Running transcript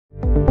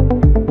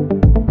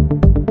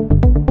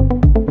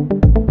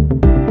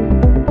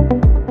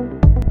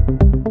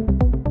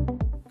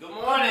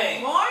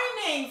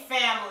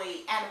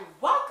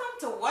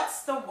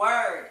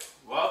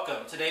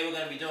Welcome. Today we're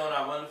going to be doing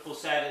our wonderful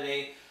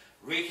Saturday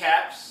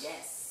recaps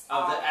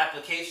of the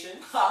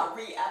applications.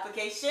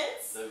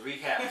 Reapplications. The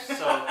recaps.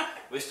 So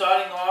we're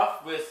starting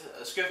off with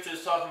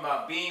scriptures talking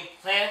about being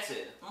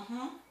planted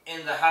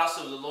in the house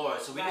of the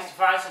Lord. So we need to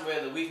find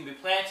somewhere that we can be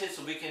planted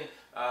so we can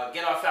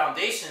get our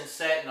foundation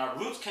set and our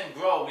roots can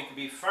grow. We can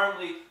be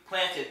firmly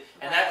planted.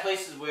 And that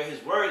place is where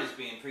His Word is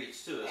being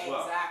preached too as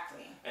well.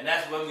 Exactly. And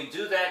that's when we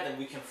do that, then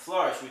we can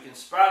flourish. We can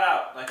sprout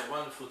out like a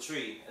wonderful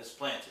tree that's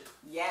planted.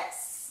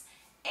 Yes.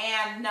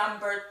 And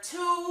number 2,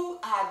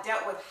 I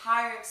dealt with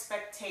higher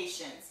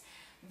expectations.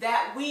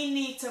 That we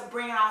need to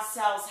bring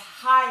ourselves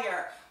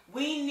higher.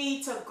 We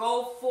need to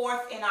go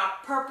forth in our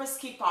purpose,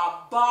 keep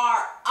our bar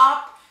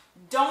up.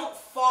 Don't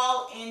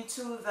fall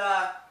into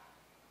the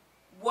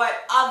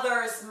what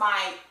others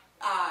might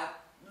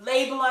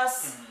label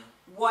us.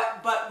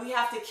 But we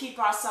have to keep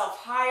ourselves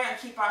higher and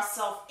keep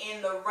ourselves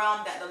in the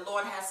realm that the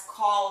Lord has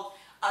called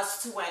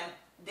us to. And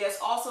there's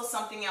also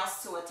something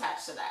else to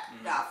attach to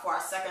that for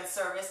our second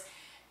service.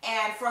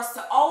 And for us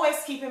to always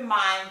keep in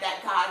mind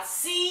that God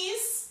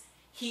sees,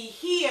 He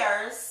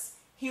hears,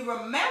 He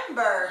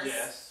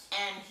remembers,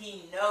 and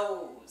He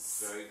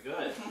knows. Very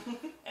good.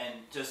 And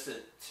just to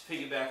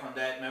piggyback on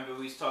that, remember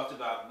we talked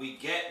about we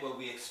get what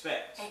we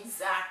expect.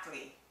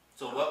 Exactly.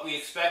 So what we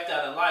expect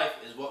out of life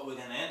is what we're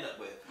going to end up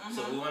with.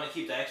 So we want to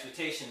keep the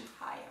expectation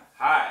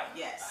high.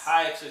 Yes. A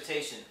high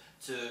expectation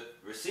to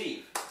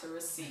receive. To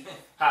receive.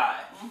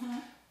 High.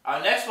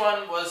 Our next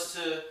one was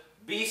to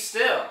be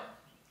still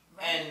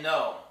and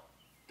know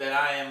that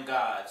I am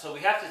God. So we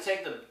have to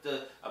take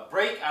a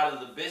break out of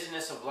the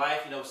busyness of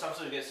life. You know,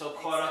 sometimes we get so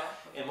caught up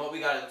in what we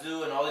got to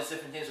do and all these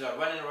different things. We got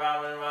running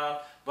around.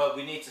 But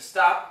we need to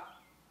stop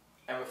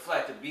and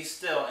reflect and be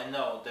still and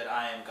know that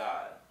I am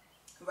God.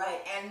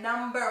 Right. And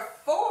number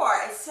 4,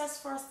 it says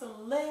for us to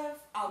live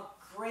a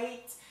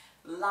great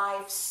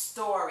life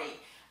story.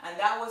 And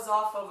that was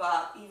off of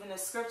even a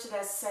scripture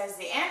that says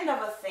the end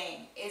of a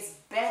thing is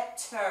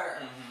better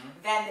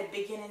than the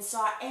beginning. So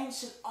our end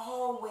should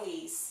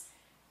always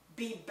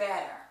be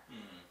better.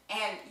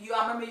 And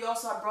I remember you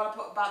also brought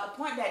up about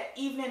the point that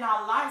even in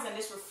our lives, and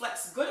this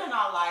reflects good in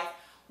our life,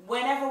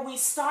 whenever we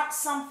start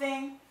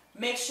something,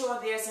 make sure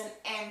there's an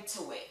end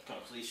to it.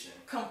 Completion.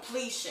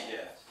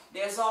 Yes.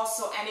 There's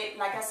also, and it,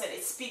 like I said,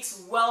 it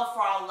speaks well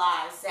for our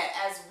lives that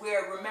as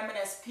we're remembered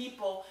as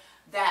people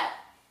that,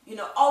 you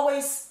know,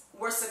 always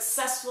were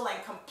successful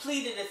and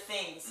completed the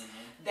things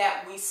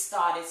that we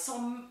started. So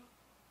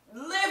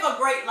live a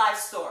great life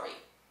story.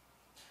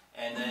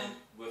 And then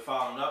we're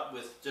following up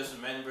with just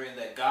remembering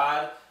that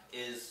God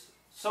is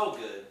so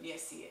good.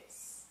 Yes, He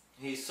is.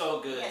 He's so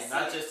good. Yes,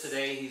 Not just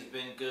today, He's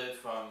been good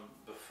from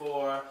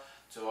before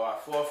to our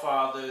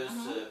forefathers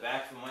to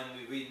back from when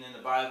we reading in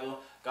the Bible.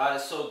 God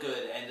is so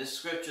good. And this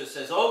scripture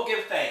says, oh,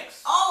 give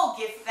thanks. Oh,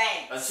 give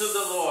thanks. Unto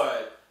the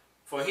Lord,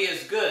 for He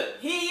is good.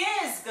 He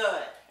is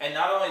good. And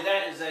not only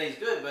that is that He's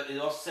good, but it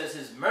also says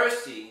His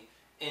mercy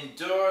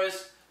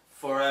endures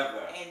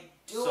forever.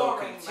 So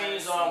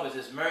continues on with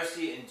His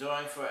mercy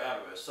enduring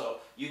forever. So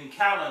you can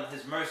count on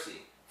His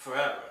mercy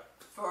forever.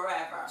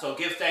 Forever. So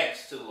give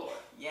thanks to the Lord.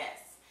 Yes.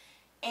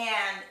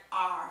 And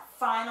our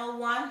final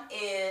one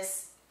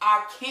is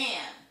our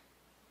can.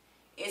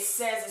 It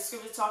says, the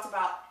scripture talks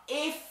about,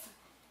 if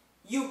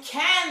you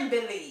can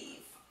believe,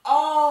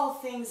 all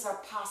things are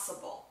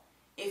possible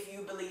if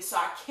you believe. So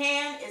our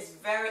can is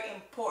very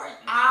important.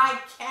 I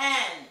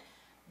can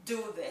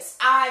do this.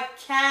 I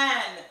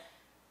can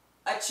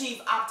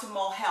achieve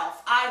optimal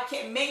health. I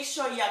can make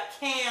sure your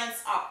cans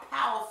are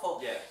powerful.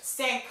 Yes.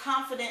 Stand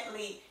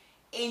confidently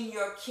in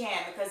your can,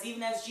 because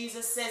even as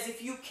Jesus says,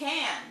 if you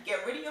can,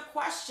 get rid of your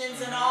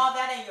questions and all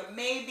that and your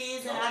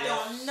maybes and I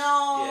don't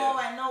know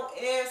and no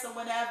ifs or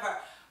whatever,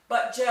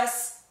 but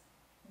just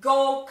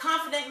go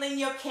confidently in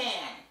your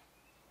can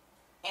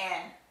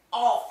and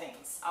all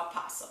things are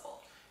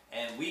possible.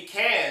 And we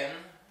can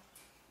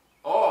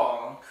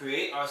all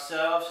create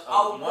ourselves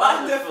a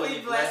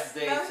wonderfully blessed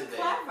day today.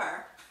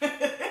 Clever.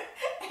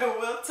 And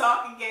we'll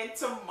talk again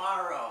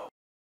tomorrow.